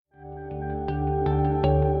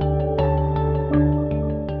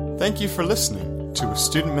Thank you for listening to a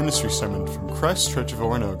student ministry sermon from Christ Church of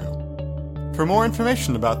Oronogo. For more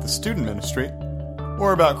information about the student ministry,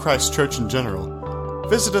 or about Christ Church in general,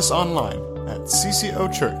 visit us online at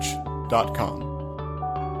ccochurch.com.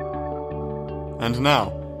 And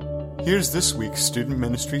now, here's this week's student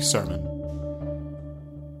ministry sermon.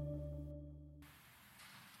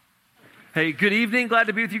 Hey, good evening. Glad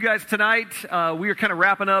to be with you guys tonight. We are kind of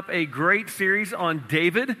wrapping up a great series on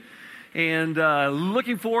David, and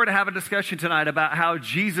looking forward to have a discussion tonight about how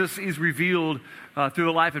Jesus is revealed through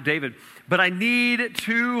the life of David. But I need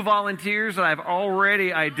two volunteers that I've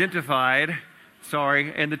already identified.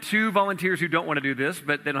 Sorry. And the two volunteers who don't want to do this,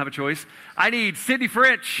 but they don't have a choice. I need Sydney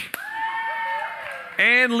French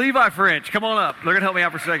and Levi French. Come on up. They're going to help me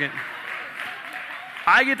out for a second.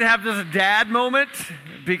 I get to have this dad moment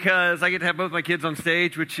because I get to have both my kids on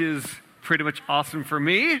stage, which is pretty much awesome for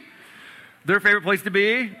me. Their favorite place to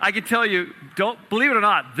be. I can tell you, don't believe it or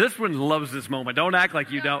not, this one loves this moment. Don't act like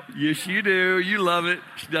you don't. Yes, you do. You love it.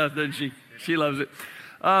 She does, doesn't she? She loves it.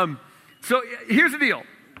 So here's the deal.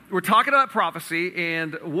 We're talking about prophecy,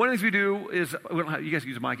 and one of the things we do is, you guys can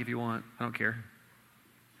use a mic if you want. I don't care.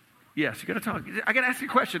 Yes, you got to talk. I got to ask you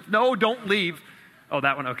a question. No, don't leave. Oh,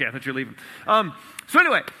 that one. Okay, I thought you were leaving. So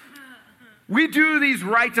anyway, we do these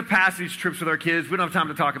rites of passage trips with our kids. We don't have time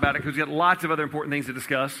to talk about it because we got lots of other important things to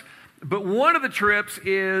discuss. But one of the trips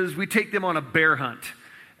is we take them on a bear hunt.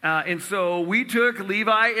 And so we took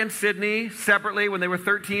Levi and Sydney separately when they were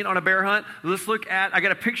 13 on a bear hunt. Let's look at, I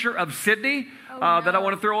got a picture of Sydney that I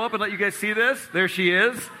want to throw up and let you guys see this. There she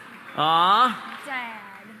is.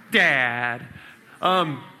 Dad.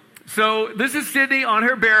 So this is Sydney on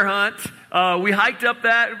her bear hunt. We hiked up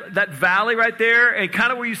that valley right there, and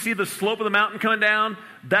kind of where you see the slope of the mountain coming down,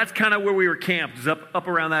 that's kind of where we were camped, is up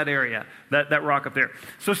around that area, that rock up there.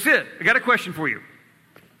 So Sid, I got a question for you.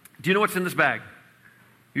 Do you know what's in this bag?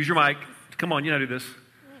 Use your mic. Come on, you know how to do this.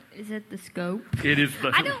 Is it the scope? It is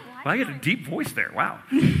the scope. I get a deep voice there. Wow.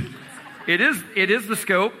 It is the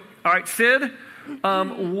scope. All right, Sid,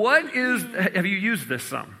 have you used this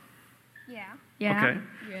some? Yeah. Okay.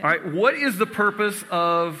 Yeah. All right, what is the purpose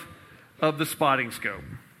of the spotting scope?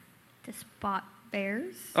 To spot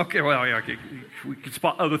bears. Okay, well, yeah, okay. We can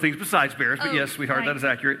spot other things besides bears, but yes, sweetheart, that is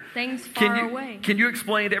accurate. Things far away. Can you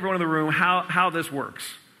explain to everyone in the room how this works?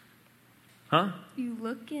 Huh? You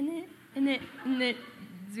look in it, and it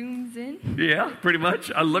zooms in. Yeah, pretty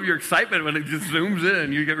much. I love your excitement when it just zooms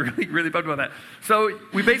in. You get really, really pumped about that. So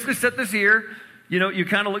we basically set this here. You know, you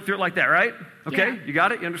kind of look through it like that, right? Okay, yeah. You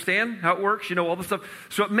got it? You understand how it works? You know all the stuff.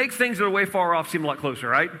 So it makes things that are way far off seem a lot closer,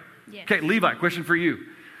 right? Yeah. Okay, Levi, question for you.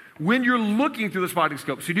 When you're looking through the spotting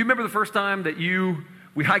scope, so do you remember the first time that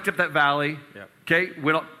we hiked up that valley? Yep. Okay,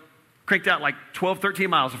 cranked out like 12, 13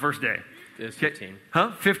 miles the first day. It was 15. Okay.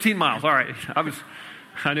 Huh? 15 miles. All right.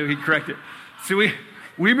 I knew he'd correct it. So we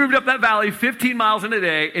moved up that valley 15 miles in a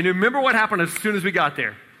day, and remember what happened as soon as we got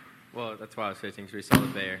there? Well, that's why I was 15, because we saw the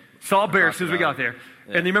bear. Saw a bear as soon as we got there.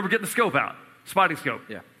 Yeah. And you remember getting the scope out, spotting scope.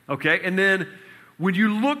 Yeah. Okay, and then when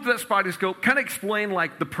you looked at that spotting scope, kind of explain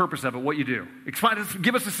like the purpose of it, what you do.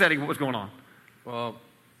 Give us a setting of what was going on. Well,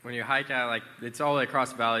 when you hike out, like, it's all the way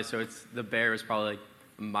across the valley, so the bear is probably like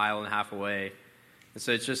a mile and a half away. And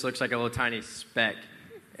so it just looks like a little tiny speck.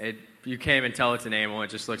 You can't even tell it's an animal. It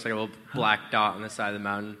just looks like a little black dot on the side of the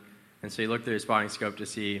mountain. And so you look through the spotting scope to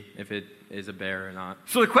see if it is a bear or not.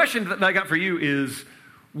 So the question that I got for you is,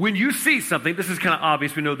 when you see something, this is kind of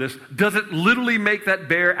obvious, we know this, does it literally make that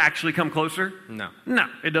bear actually come closer? No. No,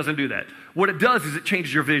 it doesn't do that. What it does is it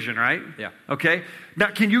changes your vision, right? Yeah. Okay? Now,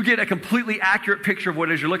 can you get a completely accurate picture of what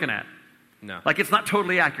it is you're looking at? No. Like, it's not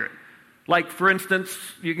totally accurate. Like, for instance,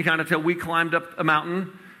 you can kind of tell we climbed up a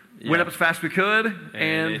mountain, went up as fast as we could,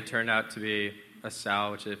 and it turned out to be a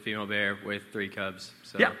sow, which is a female bear with 3 cubs.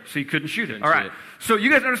 So yeah, so you couldn't shoot it. All right. So you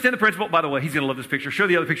guys understand the principle? By the way, he's going to love this picture. Show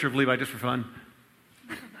the other picture of Levi just for fun.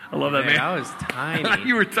 I love that, man. I was tiny.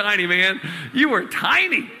 You were tiny, man. You were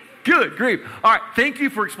tiny. Good grief. All right, thank you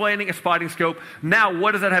for explaining a spotting scope. Now,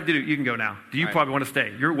 what does that have to do? You can go now. Do you probably want to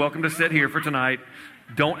stay? You're welcome to sit here for tonight.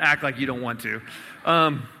 Don't act like you don't want to.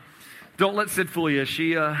 Don't let Sid fool you.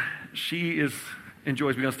 She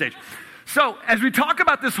enjoys being on stage. So, as we talk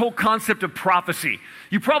about this whole concept of prophecy,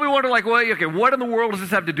 you probably wonder, like, well, okay, what in the world does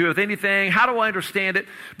this have to do with anything? How do I understand it?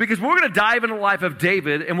 Because we're going to dive into the life of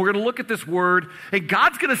David, and we're going to look at this word, and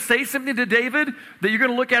God's going to say something to David that you're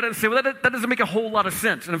going to look at it and say, well, that doesn't make a whole lot of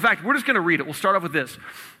sense. And in fact, we're just going to read it. We'll start off with this.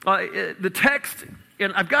 The text,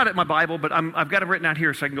 and I've got it in my Bible, but I've got it written out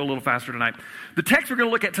here so I can go a little faster tonight. The text we're going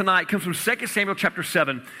to look at tonight comes from 2 Samuel chapter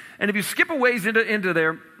 7. And if you skip a ways into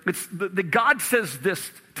there, it's the God says this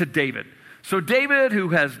to David. So David,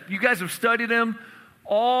 you guys have studied him,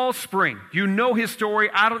 all spring. You know his story.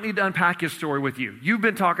 I don't need to unpack his story with you. You've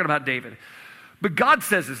been talking about David. But God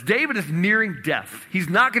says this, David is nearing death. He's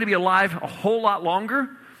not going to be alive a whole lot longer.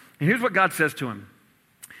 And here's what God says to him.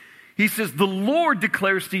 He says, the Lord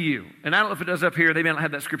declares to you, and I don't know if it does up here, they may not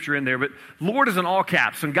have that scripture in there, but Lord is in all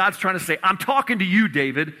caps, and God's trying to say, I'm talking to you,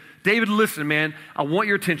 David. David, listen, man, I want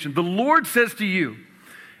your attention. The Lord says to you,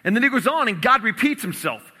 and then he goes on, and God repeats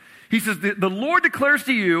himself. He says, the Lord declares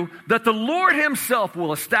to you that the Lord himself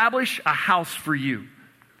will establish a house for you.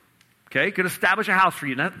 Okay, could establish a house for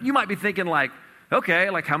you. Now, you might be thinking like, okay,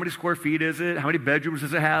 like how many square feet is it? How many bedrooms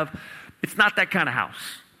does it have? It's not that kind of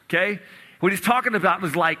house, okay? What he's talking about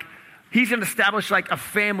is like, he's going to establish like a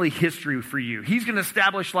family history for you. He's going to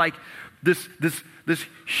establish like this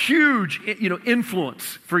huge, influence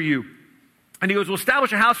for you. And he goes, we'll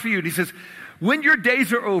establish a house for you. And he says, when your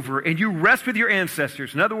days are over and you rest with your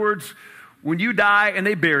ancestors, in other words, when you die and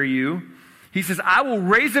they bury you, he says, I will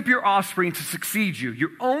raise up your offspring to succeed you,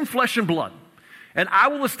 your own flesh and blood, and I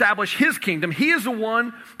will establish his kingdom. He is the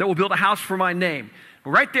one that will build a house for my name.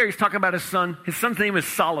 Right there, he's talking about his son. His son's name is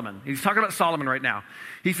Solomon. He's talking about Solomon right now.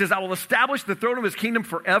 He says, I will establish the throne of his kingdom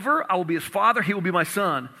forever. I will be his father. He will be my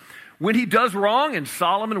son. When he does wrong, and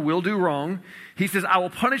Solomon will do wrong, he says, I will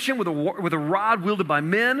punish him with a rod wielded by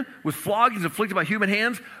men, with floggings inflicted by human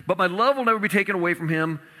hands, but my love will never be taken away from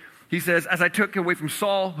him. He says, as I took away from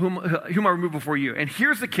Saul, whom I removed before you. And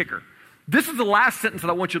here's the kicker. This is the last sentence that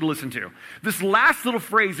I want you to listen to. This last little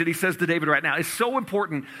phrase that he says to David right now is so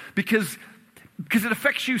important because it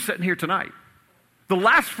affects you sitting here tonight. The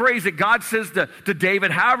last phrase that God says to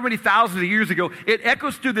David, however many thousands of years ago, it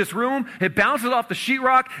echoes through this room, it bounces off the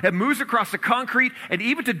sheetrock, it moves across the concrete, and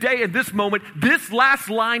even today in this moment, this last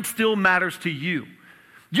line still matters to you.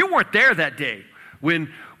 You weren't there that day when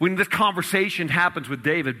this conversation happens with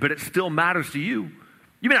David, but it still matters to you.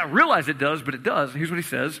 You may not realize it does, but it does. Here's what he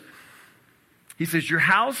says. He says, your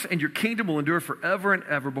house and your kingdom will endure forever and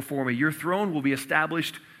ever before me. Your throne will be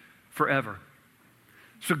established forever.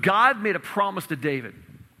 So God made a promise to David,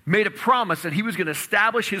 made a promise that he was going to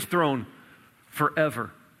establish his throne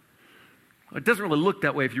forever. It doesn't really look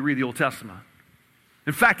that way if you read the Old Testament.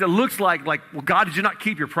 In fact, it looks like, well, God, did you not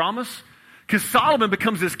keep your promise? Because Solomon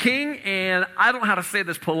becomes this king, and I don't know how to say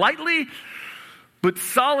this politely, but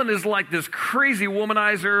Solomon is like this crazy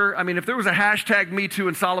womanizer. I mean, if there was a hashtag Me Too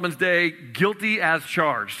in Solomon's day, guilty as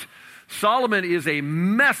charged. Solomon is a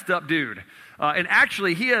messed up dude. And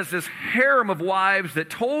actually, he has this harem of wives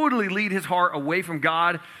that totally lead his heart away from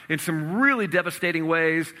God in some really devastating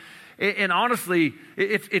ways. And honestly,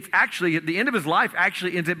 it's actually, at the end of his life,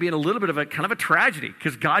 actually ends up being a little bit of a kind of a tragedy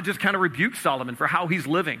because God just kind of rebukes Solomon for how he's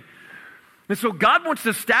living. And so God wants to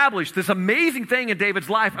establish this amazing thing in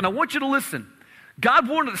David's life. And I want you to listen. God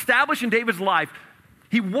wanted to establish in David's life,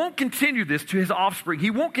 he won't continue this to his offspring.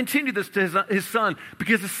 He won't continue this to his son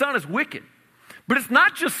because his son is wicked. But it's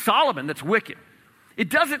not just Solomon that's wicked. It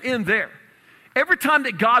doesn't end there. Every time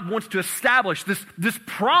that God wants to establish this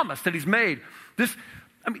promise that he's made, have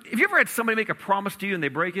you ever had somebody make a promise to you and they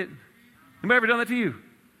break it? Anybody ever done that to you?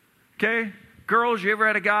 Okay? Girls, you ever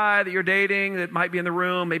had a guy that you're dating that might be in the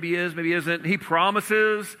room, maybe he is, maybe he isn't, he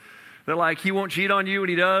promises that like he won't cheat on you and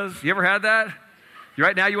he does? You ever had that?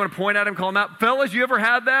 Right now you want to point at him, call him out. Fellas, you ever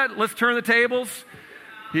had that? Let's turn the tables.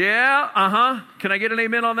 Yeah, Can I get an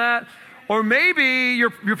amen on that? Or maybe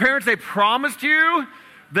your parents, they promised you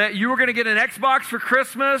that you were going to get an Xbox for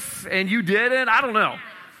Christmas and you didn't. I don't know.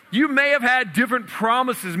 You may have had different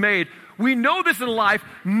promises made. We know this in life.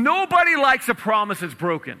 Nobody likes a promise that's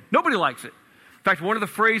broken. Nobody likes it. In fact, one of the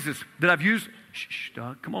phrases that I've used,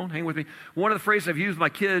 Doug, come on, hang with me. One of the phrases I've used with my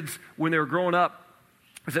kids when they were growing up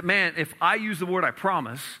is that, man, if I use the word I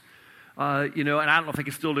promise, and I don't know if I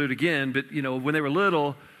can still do it again, but, when they were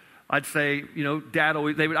little, I'd say, Dad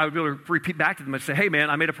always, I would be able to repeat back to them. I'd say, hey, man,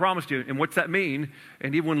 I made a promise to you. And what's that mean?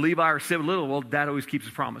 And even when Levi or Sid were little, well, Dad always keeps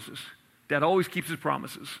his promises. Dad always keeps his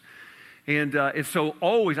promises. And so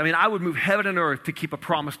always, I would move heaven and earth to keep a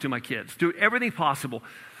promise to my kids. Do everything possible.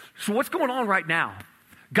 So what's going on right now?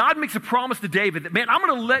 God makes a promise to David that, man, I'm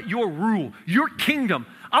going to let your rule, your kingdom,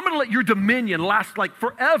 I'm going to let your dominion last like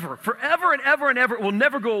forever and ever and ever. It will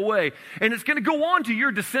never go away. And it's going to go on to your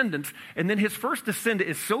descendants. And then his first descendant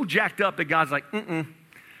is so jacked up that God's like,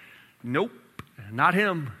 nope, not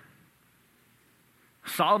him.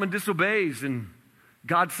 Solomon disobeys, and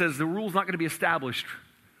God says the rule's not going to be established.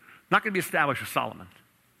 Not going to be established with Solomon.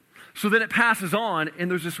 So then it passes on, and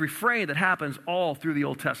there's this refrain that happens all through the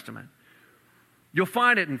Old Testament. You'll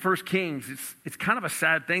find it in 1 Kings. It's kind of a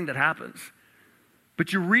sad thing that happens.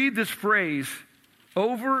 But you read this phrase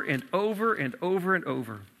over and over and over and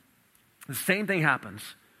over. The same thing happens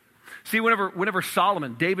See, whenever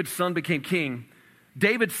Solomon, David's son, became king,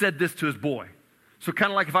 David said this to his boy. So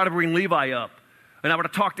kind of like if I were to bring Levi up and I were to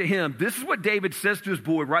talk to him, this is what David says to his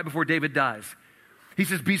boy right before David dies. He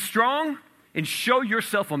says, be strong and show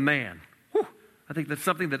yourself a man. Whew. I think that's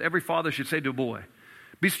something that every father should say to a boy.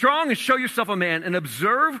 Be strong and show yourself a man and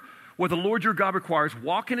observe what the Lord your God requires.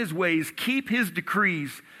 Walk in his ways, keep his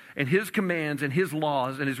decrees and his commands and his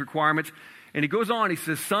laws and his requirements. And he goes on, he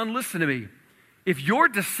says, son, listen to me. If your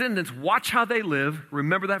descendants watch how they live,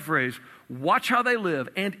 remember that phrase, watch how they live,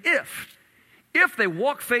 and if they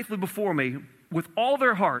walk faithfully before me with all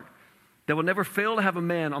their heart, they will never fail to have a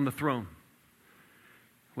man on the throne.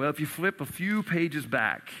 Well, if you flip a few pages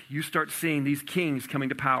back, you start seeing these kings coming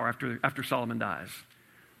to power after Solomon dies.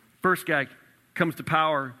 First guy comes to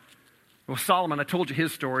power. Well, Solomon, I told you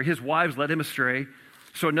his story. His wives led him astray.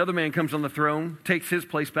 So another man comes on the throne, takes his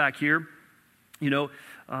place back here.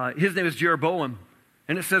 His name is Jeroboam.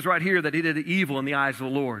 And it says right here that he did evil in the eyes of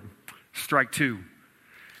the Lord. Strike two.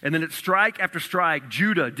 And then it's strike after strike.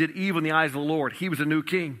 Judah did evil in the eyes of the Lord. He was a new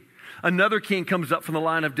king. Another king comes up from the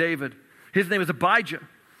line of David. His name is Abijah.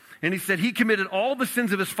 And he said he committed all the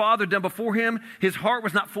sins of his father done before him. His heart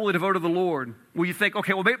was not fully devoted to the Lord. Well, you think,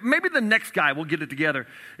 okay, well, maybe the next guy will get it together.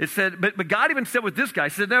 It said, but God even said with this guy, he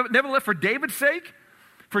said, nevertheless, for David's sake,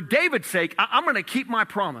 I'm going to keep my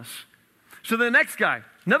promise. So the next guy,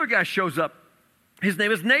 another guy shows up. His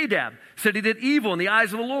name is Nadab. Said he did evil in the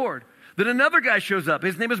eyes of the Lord. Then another guy shows up.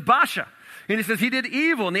 His name is Baasha. And he says he did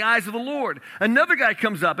evil in the eyes of the Lord. Another guy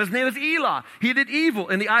comes up. His name is Elah. He did evil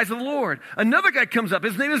in the eyes of the Lord. Another guy comes up.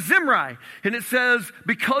 His name is Zimri. And it says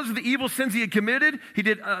because of the evil sins he had committed, he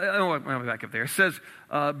did, let me back up there. It says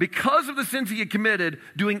because of the sins he had committed,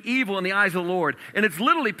 doing evil in the eyes of the Lord. And it's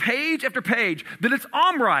literally page after page. Then it's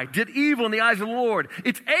Omri, did evil in the eyes of the Lord.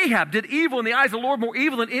 It's Ahab, did evil in the eyes of the Lord, more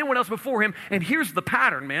evil than anyone else before him. And here's the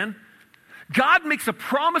pattern, man. God makes a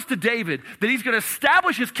promise to David that he's going to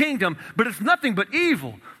establish his kingdom, but it's nothing but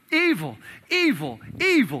evil, evil, evil,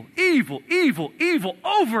 evil, evil, evil, evil,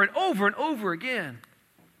 over and over and over again.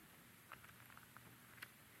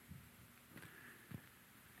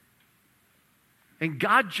 And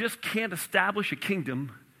God just can't establish a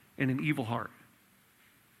kingdom in an evil heart.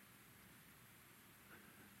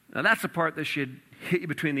 Now that's the part that should hit you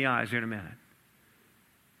between the eyes here in a minute.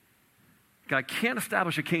 God can't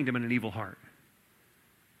establish a kingdom in an evil heart.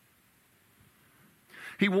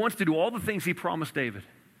 He wants to do all the things he promised David.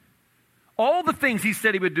 All the things he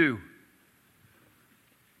said he would do.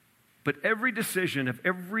 But every decision of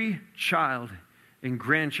every child and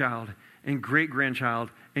grandchild and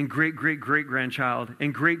great-grandchild and great-great-great-grandchild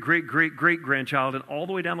and great-great-great-great-grandchild and all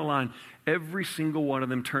the way down the line, every single one of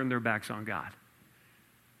them turned their backs on God.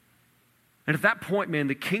 And at that point, man,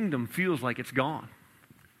 the kingdom feels like it's gone.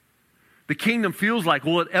 The kingdom feels like,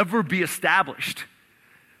 will it ever be established?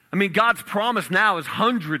 I mean, God's promise now is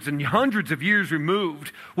hundreds and hundreds of years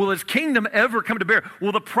removed. Will his kingdom ever come to bear?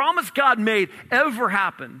 Will the promise God made ever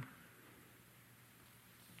happen?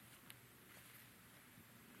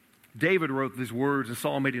 David wrote these words in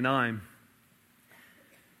Psalm 89.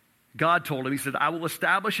 God told him, he said, I will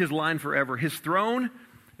establish his line forever, his throne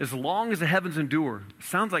as long as the heavens endure.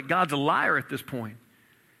 Sounds like God's a liar at this point.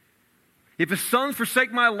 If his sons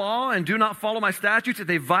forsake my law and do not follow my statutes, if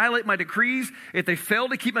they violate my decrees, if they fail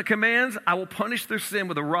to keep my commands, I will punish their sin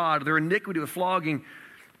with a rod, their iniquity with flogging.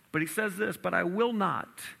 But he says this, but I will not.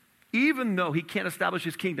 Even though he can't establish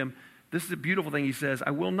his kingdom, this is a beautiful thing he says, I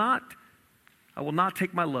will not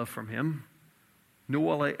take my love from him,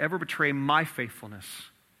 nor will I ever betray my faithfulness.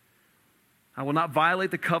 I will not violate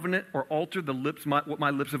the covenant or alter what my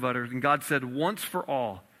lips have uttered. And God said, once for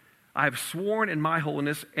all, I have sworn in my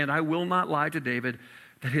holiness, and I will not lie to David,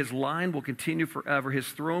 that his line will continue forever. His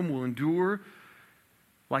throne will endure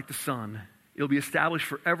like the sun. It will be established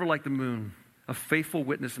forever like the moon, a faithful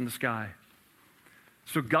witness in the sky.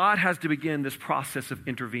 So God has to begin this process of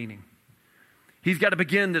intervening. He's got to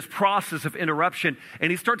begin this process of interruption, and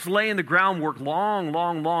he starts laying the groundwork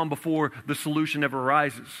long before the solution ever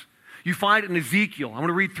arises. You find it in Ezekiel. I'm going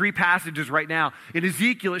to read 3 passages right now. In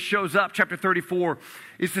Ezekiel, it shows up, chapter 34.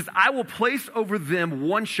 It says, I will place over them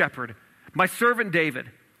one shepherd, my servant David,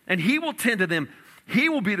 and he will tend to them. He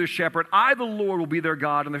will be their shepherd. I, the Lord, will be their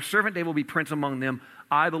God, and their servant David will be prince among them.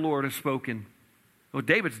 I, the Lord, have spoken. Well,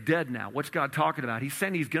 David's dead now. What's God talking about? He's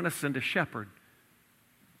saying he's going to send a shepherd.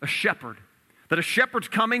 A shepherd. That a shepherd's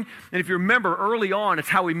coming, and if you remember early on, it's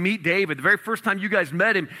how we meet David. The very first time you guys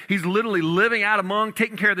met him, he's literally living out among,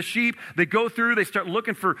 taking care of the sheep. They go through, they start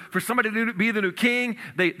looking for somebody to be the new king.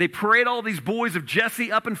 They parade all these boys of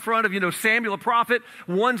Jesse up in front of, Samuel the prophet.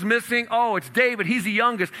 One's missing. Oh, it's David. He's the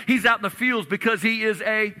youngest. He's out in the fields because he is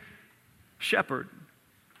a shepherd.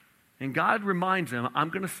 And God reminds him, I'm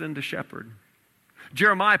going to send a shepherd.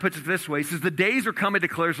 Jeremiah puts it this way. He says, the days are coming,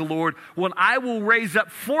 declares the Lord, when I will raise up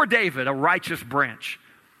for David a righteous branch,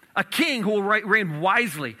 a king who will reign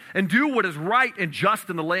wisely and do what is right and just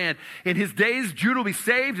in the land. In his days, Judah will be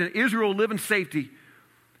saved and Israel will live in safety.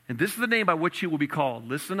 And this is the name by which he will be called.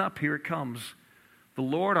 Listen up, here it comes. The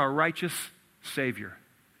Lord, our righteous Savior.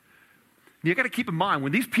 You got to keep in mind,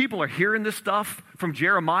 when these people are hearing this stuff from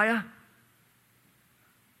Jeremiah,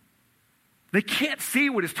 they can't see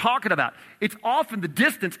what he's talking about. It's off in the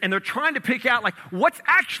distance, and they're trying to pick out, like, what's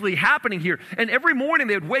actually happening here. And every morning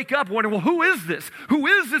they would wake up wondering, well, who is this? Who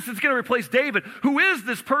is this that's going to replace David? Who is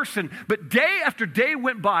this person? But day after day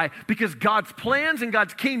went by because God's plans and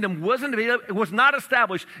God's kingdom was not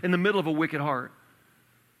established in the middle of a wicked heart.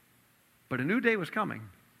 But a new day was coming.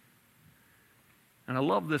 And I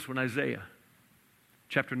love this when Isaiah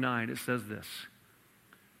chapter 9, it says this.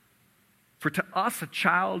 For to us a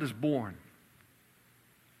child is born.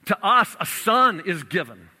 To us, a son is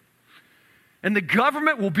given, and the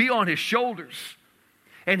government will be on his shoulders,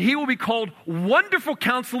 and he will be called Wonderful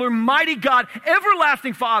Counselor, Mighty God,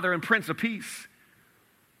 Everlasting Father, and Prince of Peace.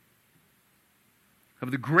 Of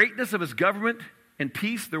the greatness of his government and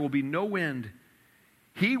peace there will be no end.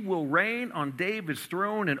 He will reign on David's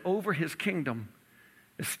throne and over his kingdom,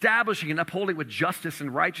 establishing and upholding with justice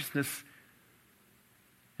and righteousness,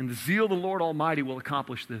 and the zeal of the Lord Almighty will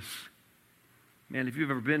accomplish this. Man, if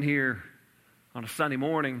you've ever been here on a Sunday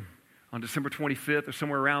morning on December 25th or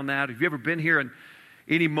somewhere around that, if you've ever been here and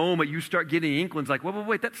any moment you start getting inklings like,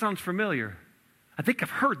 wait, that sounds familiar. I think I've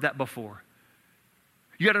heard that before.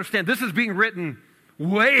 You got to understand, this is being written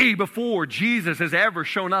way before Jesus has ever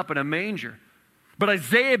shown up in a manger. But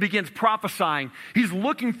Isaiah begins prophesying. He's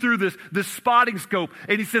looking through this spotting scope,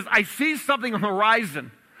 and he says, I see something on the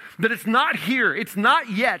horizon. That it's not here, it's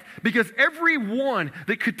not yet, because everyone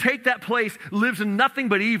that could take that place lives in nothing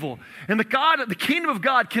but evil. And the kingdom of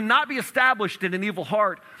God cannot be established in an evil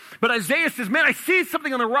heart. But Isaiah says, man, I see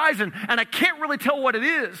something on the horizon, and I can't really tell what it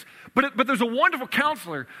is. But there's a wonderful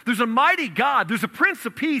counselor, there's a mighty God, there's a Prince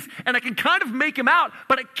of Peace, and I can kind of make him out,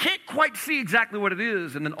 but I can't quite see exactly what it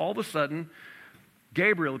is. And then all of a sudden,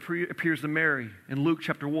 Gabriel appears to Mary in Luke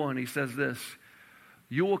chapter 1. He says this,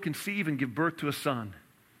 you will conceive and give birth to a son,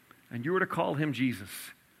 and you are to call him Jesus.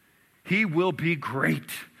 He will be great,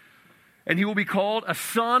 and he will be called a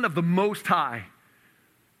Son of the Most High.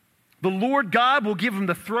 The Lord God will give him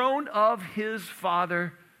the throne of his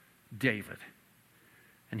father David,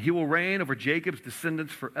 and he will reign over Jacob's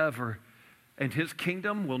descendants forever, and his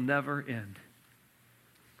kingdom will never end.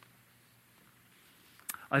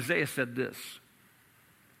 Isaiah said this.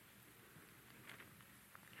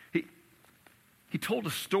 He told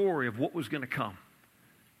a story of what was going to come.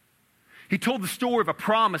 He told the story of a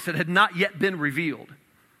promise that had not yet been revealed.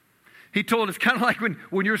 He told, it's kind of like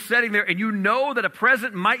when you're sitting there and you know that a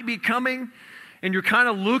present might be coming, and you're kind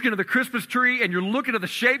of looking at the Christmas tree and you're looking at the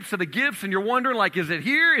shapes of the gifts and you're wondering, like, is it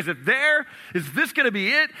here? Is it there? Is this going to be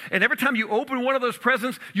it? And every time you open one of those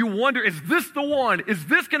presents, you wonder, is this the one? Is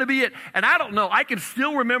this going to be it? And I don't know. I can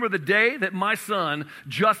still remember the day that my son,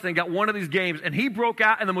 Justin, got one of these games, and he broke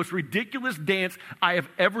out in the most ridiculous dance I have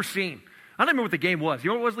ever seen. I don't remember what the game was. You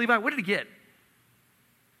know what it was, Levi? What did he get?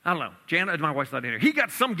 I don't know. Jana, my wife's not in here. He got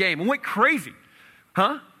some game and went crazy.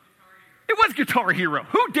 Huh? It was Guitar Hero.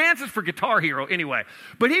 Who dances for Guitar Hero anyway?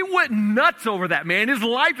 But he went nuts over that, man. His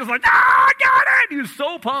life was like, I got it! He was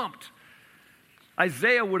so pumped.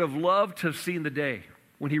 Isaiah would have loved to have seen the day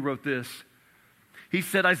when he wrote this. He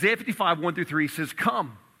said, Isaiah 55, 1-3 says,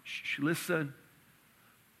 come, listen.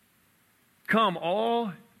 Come,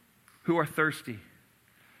 all who are thirsty.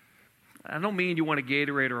 I don't mean you want a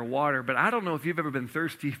Gatorade or a water, but I don't know if you've ever been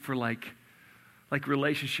thirsty for like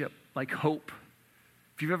relationship, like hope.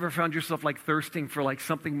 If you've ever found yourself like thirsting for like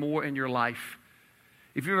something more in your life.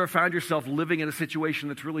 If you've ever found yourself living in a situation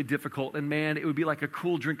that's really difficult, and man, it would be like a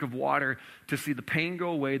cool drink of water to see the pain go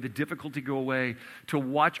away, the difficulty go away, to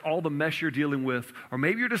watch all the mess you're dealing with. Or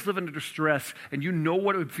maybe you're just living under stress and you know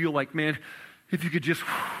what it would feel like, man, if you could just,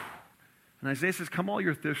 and Isaiah says, come all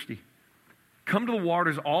you're thirsty. Come to the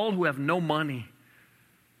waters, all who have no money.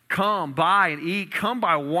 Come, buy and eat. Come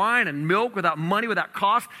buy wine and milk without money, without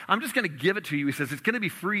cost. I'm just going to give it to you. He says, it's going to be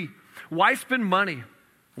free. Why spend money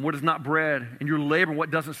on what is not bread and your labor on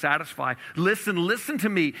what doesn't satisfy? Listen to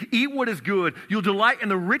me. Eat what is good. You'll delight in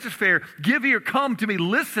the richest fare. Give ear, come to me.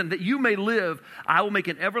 Listen that you may live. I will make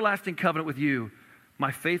an everlasting covenant with you.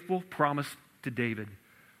 My faithful promise to David.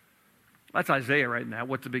 That's Isaiah right now.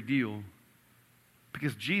 What's the big deal?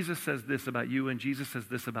 Because Jesus says this about you and Jesus says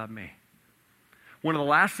this about me. One of the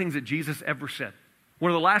last things that Jesus ever said One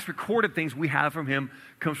of the last recorded things we have from him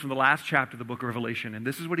comes from the last chapter of the book of Revelation. And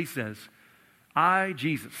this is what he says. I,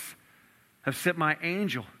 Jesus, have sent my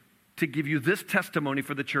angel to give you this testimony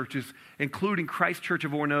for the churches, including Christ Church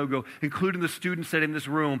of Oronogo, including the students that are in this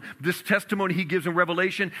room. This testimony he gives in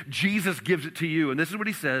Revelation, Jesus gives it to you. And this is what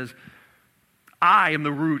he says. I am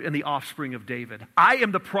the root and the offspring of David. I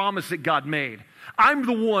am the promise that God made. I'm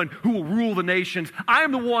the one who will rule the nations. I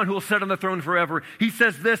am the one who will sit on the throne forever. He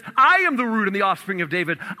says this, I am the root and the offspring of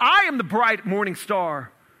David. I am the bright morning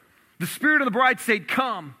star. The Spirit of the bride said,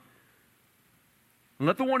 come. And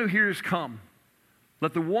let the one who hears come.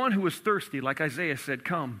 Let the one who is thirsty, like Isaiah said,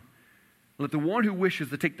 come. Let the one who wishes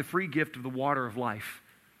to take the free gift of the water of life,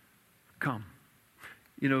 come.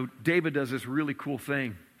 You know, David does this really cool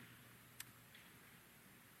thing.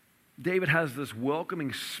 David has this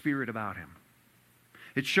welcoming spirit about him.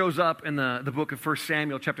 It shows up in the book of 1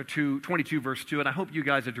 Samuel chapter 22, verse 2, and I hope you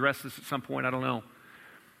guys address this at some point, I don't know.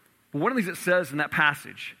 But one of the things it says in that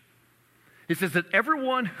passage, it says that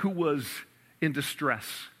everyone who was in distress,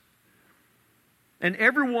 and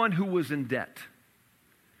everyone who was in debt,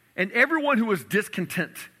 and everyone who was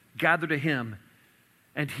discontent gathered to him,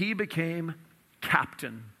 and he became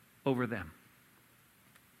captain over them.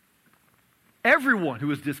 Everyone who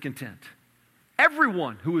was discontent,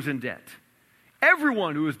 everyone who was in debt,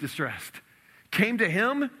 everyone who was distressed came to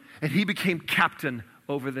him, and he became captain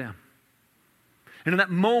over them. And in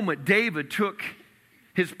that moment, David took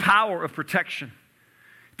his power of protection,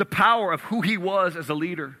 the power of who he was as a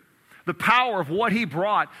leader, the power of what he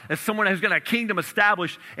brought as someone who's got a kingdom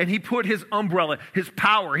established, and he put his umbrella, his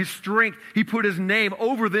power, his strength, he put his name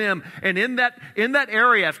over them. And in that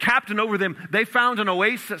area, as captain over them, they found an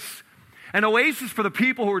oasis for the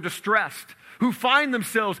people who are distressed, who find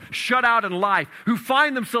themselves shut out in life, who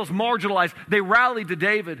find themselves marginalized. They rallied to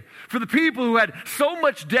David. For the people who had so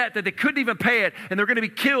much debt that they couldn't even pay it and they're going to be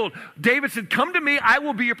killed, David said, come to me, I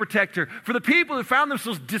will be your protector. For the people who found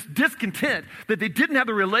themselves discontent, that they didn't have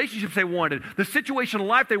the relationships they wanted, the situation in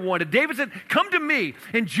life they wanted, David said, come to me.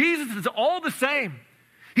 And Jesus is all the same.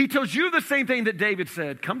 He tells you the same thing that David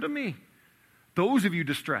said, come to me. Those of you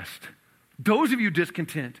distressed, those of you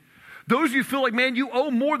discontent, those of you feel like, man, you owe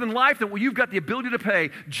more than life than what you've got the ability to pay.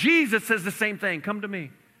 Jesus says the same thing. Come to me.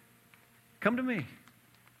 Come to me.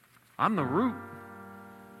 I'm the root.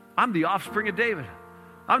 I'm the offspring of David.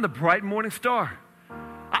 I'm the bright morning star.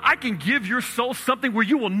 I can give your soul something where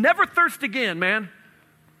you will never thirst again, man.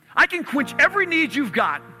 I can quench every need you've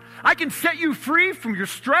got. I can set you free from your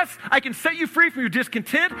stress. I can set you free from your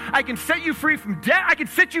discontent. I can set you free from debt. I can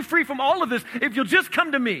set you free from all of this if you'll just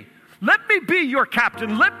come to me. Let me be your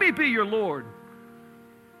captain. Let me be your Lord.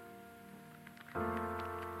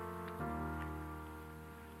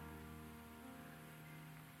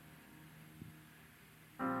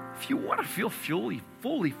 If you want to feel fully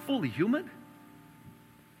human,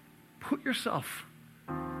 put yourself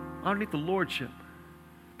underneath the lordship,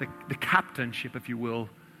 the captainship, if you will,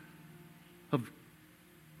 of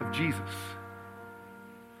Jesus.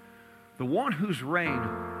 The one whose reign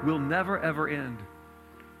will never, ever end.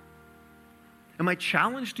 And my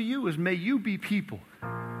challenge to you is, may you be people.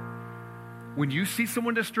 When you see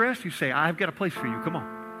someone distressed, you say, I've got a place for you. Come on.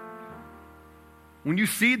 When you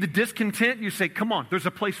see the discontent, you say, come on, there's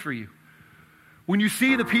a place for you. When you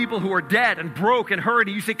see the people who are dead and broke and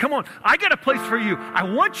hurting, you say, come on, I got a place for you. I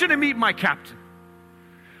want you to meet my captain.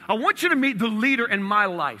 I want you to meet the leader in my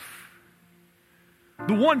life.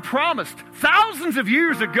 The one promised thousands of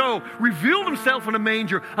years ago, revealed himself in a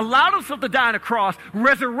manger, allowed himself to die on a cross,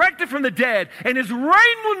 resurrected from the dead, and his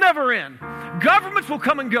reign will never end. Governments will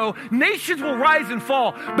come and go, nations will rise and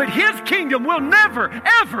fall, but his kingdom will never,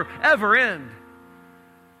 ever, ever end.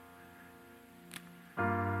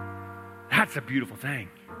 That's a beautiful thing.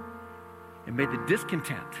 And may the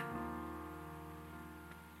discontent,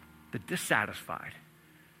 the dissatisfied,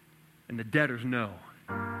 and the debtors know,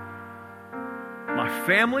 my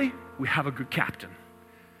family, we have a good captain.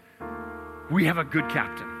 We have a good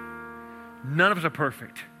captain. None of us are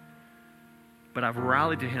perfect, but I've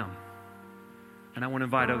rallied to him, and I want to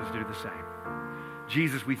invite others to do the same.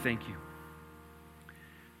 Jesus, we thank you.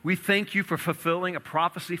 We thank you for fulfilling a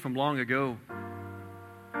prophecy from long ago.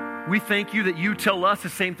 We thank you that you tell us the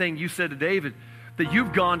same thing you said to David, that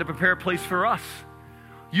you've gone to prepare a place for us.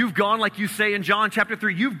 You've gone, like you say in John chapter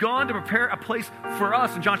 3, you've gone to prepare a place for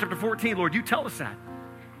us in John chapter 14. Lord, you tell us that.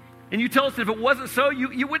 And you tell us that if it wasn't so,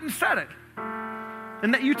 you wouldn't said it.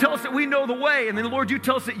 And that you tell us that we know the way. And then, Lord, you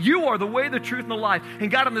tell us that you are the way, the truth, and the life. And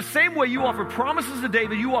God, in the same way you offer promises to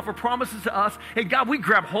David, you offer promises to us. And God, we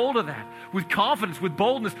grab hold of that with confidence, with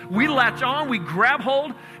boldness. We latch on, we grab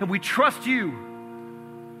hold, and we trust you.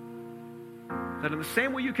 that in the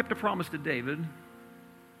same way you kept a promise to David,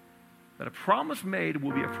 that a promise made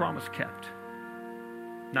will be a promise kept.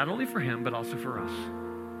 Not only for him, but also for us.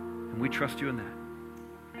 And we trust you in that.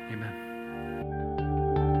 Amen.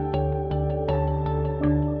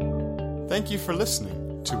 Thank you for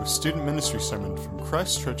listening to a student ministry sermon from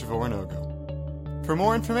Christ Church of Oronogo. For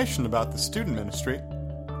more information about the student ministry,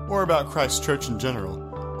 or about Christ Church in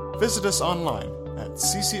general, visit us online at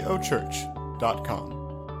ccochurch.com.